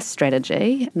one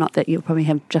strategy, not that you'll probably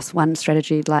have just one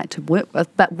strategy you'd like to work with,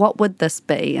 but what would this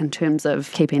be in terms of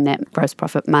keeping that gross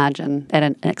profit margin at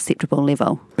an acceptable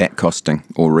level? Back costing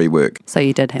or rework. So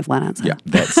you did have one answer. Yeah,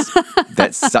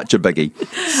 that's such a biggie.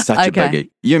 Such a biggie.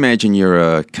 You imagine you're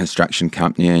a construction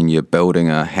company and you're building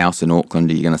a house in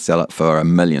Auckland, you're going to sell it for $1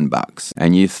 million,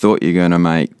 and you thought you're going to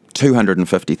make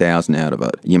 250,000 out of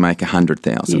it. You make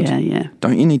 100,000. Yeah.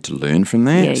 Don't you need to learn from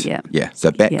that? Yeah.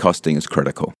 So back costing is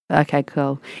critical. Okay,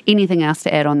 cool. Anything else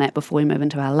to add on that before we move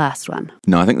into our last one?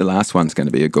 No, I think the last one's going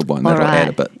to be a good one. That'll add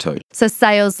a bit too. So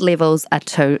sales levels are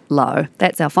too low.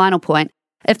 That's our final point.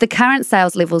 If the current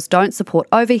sales levels don't support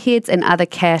overheads and other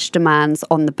cash demands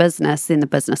on the business, then the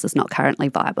business is not currently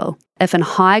viable. If in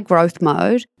high growth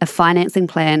mode, a financing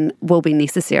plan will be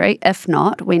necessary. If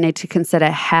not, we need to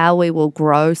consider how we will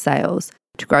grow sales.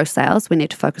 To grow sales, we need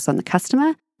to focus on the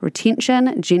customer,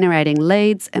 retention, generating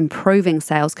leads, improving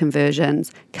sales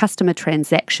conversions, customer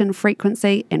transaction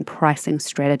frequency, and pricing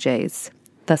strategies.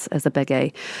 This is a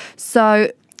biggie.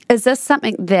 So, is this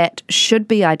something that should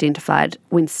be identified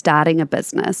when starting a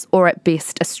business, or at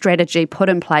best a strategy put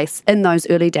in place in those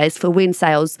early days for when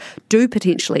sales do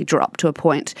potentially drop to a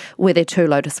point where they're too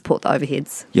low to support the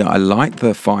overheads? Yeah, I like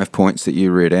the 5 points that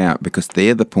you read out because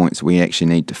they're the points we actually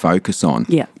need to focus on.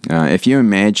 Yeah. If you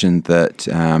imagine that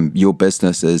your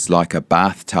business is like a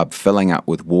bathtub filling up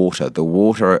with water,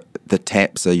 the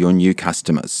taps are your new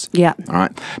customers. Yeah. All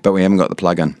right, but we haven't got the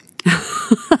plug in.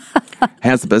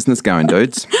 How's the business going,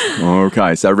 dudes?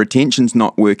 Okay, so retention's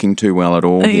not working too well at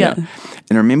all here. Yeah.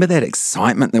 And remember that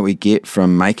excitement that we get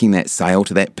from making that sale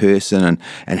to that person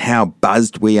and how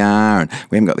buzzed we are. And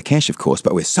we haven't got the cash, of course,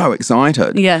 but we're so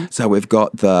excited. Yeah. So we've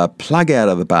got the plug out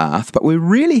of the bath, but we're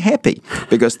really happy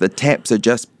because the taps are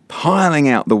just piling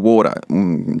out the water.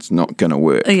 It's not going to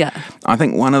work. Yeah. I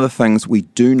think one of the things we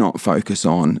do not focus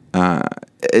on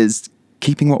is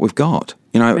keeping what we've got.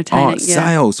 Retaining,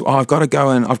 sales. I've got to go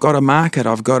and I've got to market.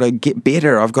 I've got to get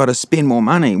better. I've got to spend more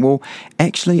money. Well,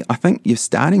 actually, I think your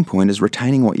starting point is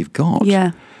retaining what you've got.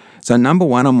 Yeah. So number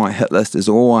one on my hit list is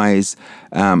always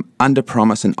under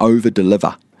promise and over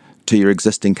deliver to your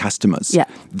existing customers. Yeah.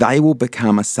 They will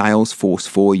become a sales force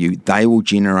for you. They will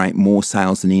generate more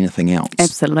sales than anything else.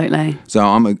 Absolutely. So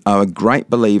I'm a great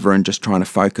believer in just trying to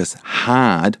focus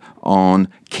hard on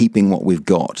keeping what we've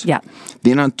got. Yeah.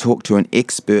 Then I'd talk to an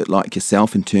expert like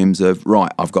yourself in terms of,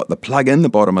 right, I've got the plug in the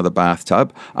bottom of the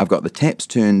bathtub, I've got the taps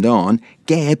turned on.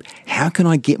 Gab, how can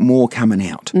I get more coming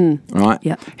out? Right?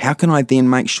 Yeah. How can I then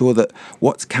make sure that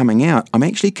what's coming out, I'm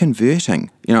actually converting?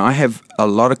 I have a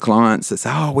lot of clients that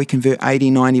say, we convert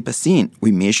 80, 90%.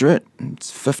 We measure it,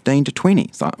 it's 15 to 20.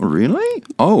 It's like, really?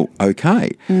 Oh,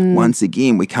 okay. Once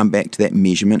again, we come back to that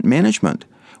measurement management.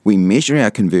 We measure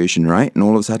our conversion rate and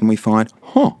all of a sudden we find,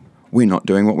 we're not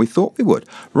doing what we thought we would.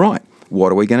 Right,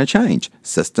 what are we going to change?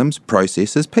 Systems,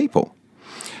 processes, people.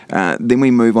 Then we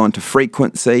move on to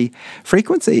frequency.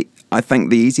 Frequency, I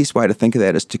think the easiest way to think of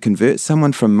that is to convert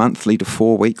someone from monthly to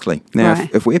 4 weekly. Now, Right.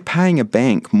 if we're paying a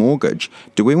bank mortgage,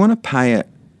 do we want to pay it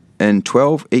in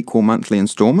 12 equal monthly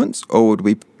installments, or would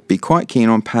we be quite keen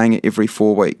on paying it every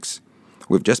 4 weeks?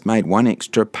 We've just made one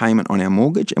extra payment on our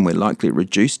mortgage and we're likely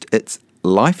reduced its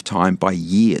lifetime by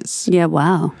years. Yeah,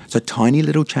 wow. So tiny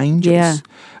little changes. Yeah.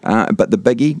 But the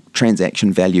biggie,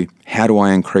 transaction value. How do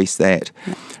I increase that?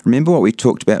 Yeah. Remember what we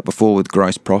talked about before with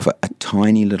gross profit, a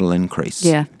tiny little increase.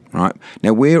 Yeah. Right?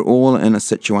 Now, we're all in a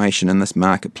situation in this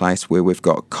marketplace where we've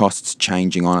got costs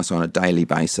changing on us on a daily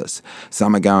basis.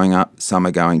 Some are going up, some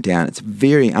are going down. It's a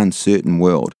very uncertain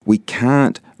world. We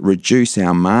can't reduce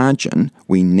our margin.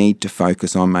 We need to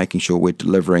focus on making sure we're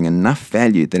delivering enough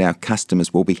value that our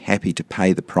customers will be happy to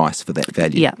pay the price for that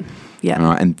value. Yeah. Yeah.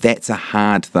 Right? And that's a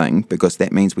hard thing because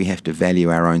that means we have to value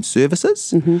our own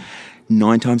services.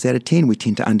 9 times out of 10, we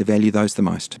tend to undervalue those the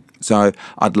most. So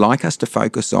I'd like us to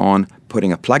focus on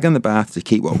putting a plug in the bath to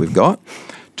keep what we've got,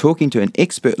 talking to an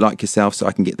expert like yourself so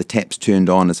I can get the taps turned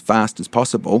on as fast as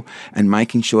possible, and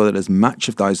making sure that as much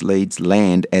of those leads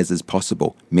land as is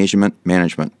possible. Measurement,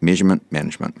 management, measurement,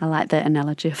 management. I like that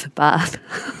analogy of the bath.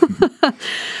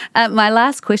 My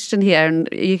last question here, and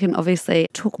you can obviously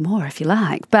talk more if you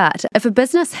like, but if a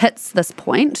business hits this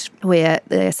point where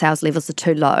their sales levels are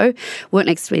too low, work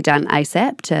needs to be done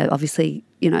ASAP to obviously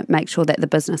make sure that the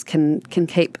business can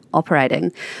keep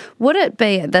operating. Would it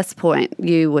be at this point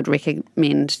you would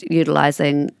recommend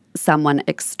utilising someone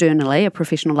externally, a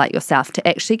professional like yourself, to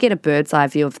actually get a bird's eye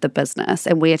view of the business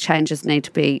and where changes need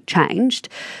to be changed?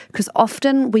 Because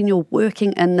often when you're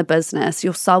working in the business,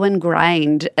 you're so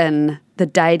ingrained in the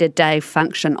day-to-day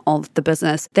function of the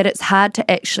business that it's hard to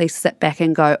actually sit back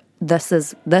and go, this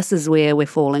is where we're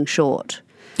falling short.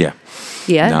 Yeah.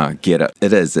 Yeah. No, I get it.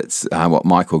 It is. It's what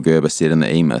Michael Gerber said in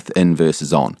the E-Myth, in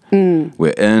versus on.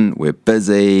 We're in, we're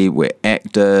busy, we're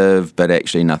active, but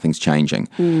actually nothing's changing.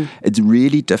 It's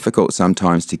really difficult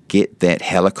sometimes to get that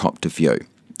helicopter view.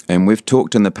 And we've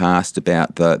talked in the past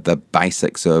about the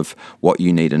basics of what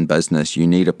you need in business. You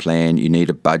need a plan, you need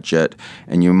a budget,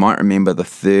 and you might remember the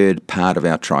third part of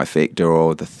our trifecta,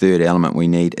 or the third element we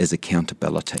need, is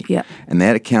accountability. Yeah. And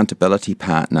that accountability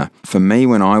partner, for me,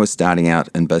 when I was starting out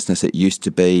in business, it used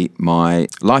to be my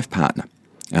life partner.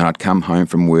 And I'd come home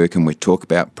from work and we'd talk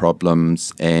about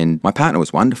problems, and my partner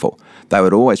was wonderful. They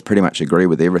would always pretty much agree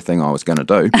with everything I was going to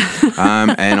do.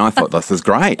 And I thought, this is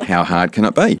great. How hard can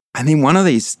it be? And then one of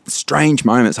these strange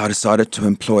moments, I decided to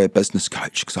employ a business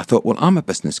coach, because I thought, well, I'm a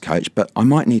business coach, but I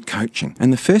might need coaching.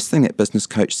 And the first thing that business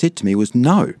coach said to me was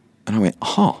no. And I went,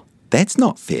 that's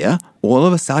not fair. All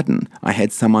of a sudden, I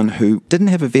had someone who didn't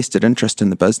have a vested interest in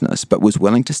the business, but was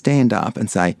willing to stand up and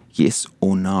say yes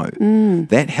or no.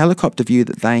 That helicopter view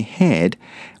that they had,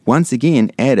 once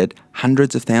again, added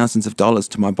hundreds of thousands of dollars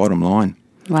to my bottom line.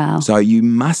 Wow. So you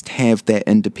must have that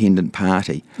independent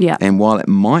party. Yeah. And while it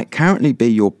might currently be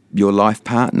your life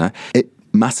partner, it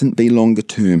mustn't be longer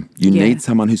term. You need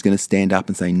someone who's going to stand up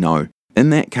and say no. In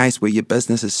that case where your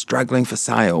business is struggling for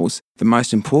sales, the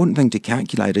most important thing to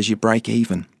calculate is your break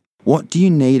even. What do you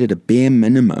need at a bare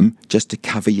minimum just to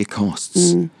cover your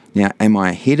costs? Now, am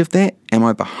I ahead of that? Am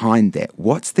I behind that?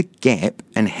 What's the gap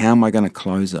and how am I going to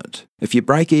close it? If your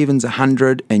break even's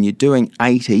 100 and you're doing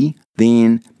 80,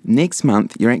 then next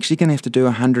month you're actually going to have to do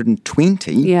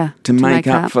 120 to make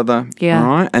up for the, all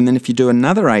right? And then if you do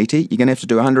another 80, you're going to have to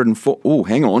do 104. Oh,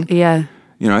 hang on. Yeah.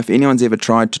 You know, if anyone's ever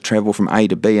tried to travel from A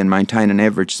to B and maintain an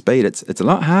average speed, it's a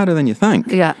lot harder than you think.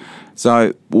 Yeah.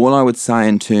 So all I would say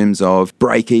in terms of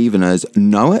break even is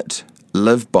know it,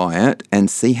 live by it, and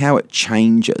see how it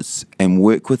changes, and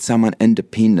work with someone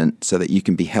independent so that you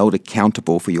can be held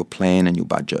accountable for your plan and your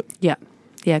budget. Yeah.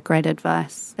 Yeah, great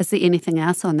advice. Is there anything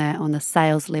else on that, on the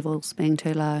sales levels being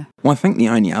too low? Well, I think the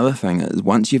only other thing is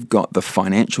once you've got the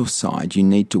financial side, you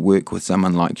need to work with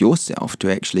someone like yourself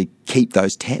to actually keep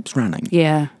those taps running.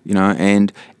 Yeah. You know,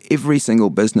 and every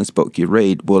single business book you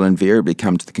read will invariably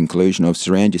come to the conclusion of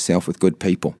surround yourself with good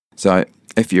people. So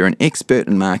if you're an expert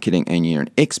in marketing and you're an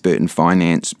expert in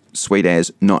finance, sweet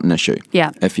as, not an issue.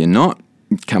 Yeah. If you're not,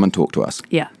 come and talk to us.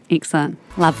 Yeah, excellent.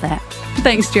 Love that.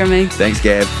 Thanks, Jeremy. Thanks,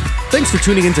 Gab. Thanks for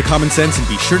tuning into Common Sense, and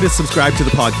be sure to subscribe to the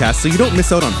podcast so you don't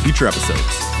miss out on future episodes.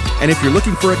 And if you're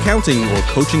looking for accounting or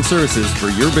coaching services for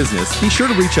your business, be sure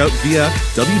to reach out via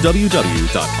www.oxen.nz.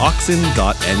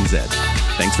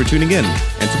 Thanks for tuning in,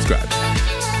 and subscribe.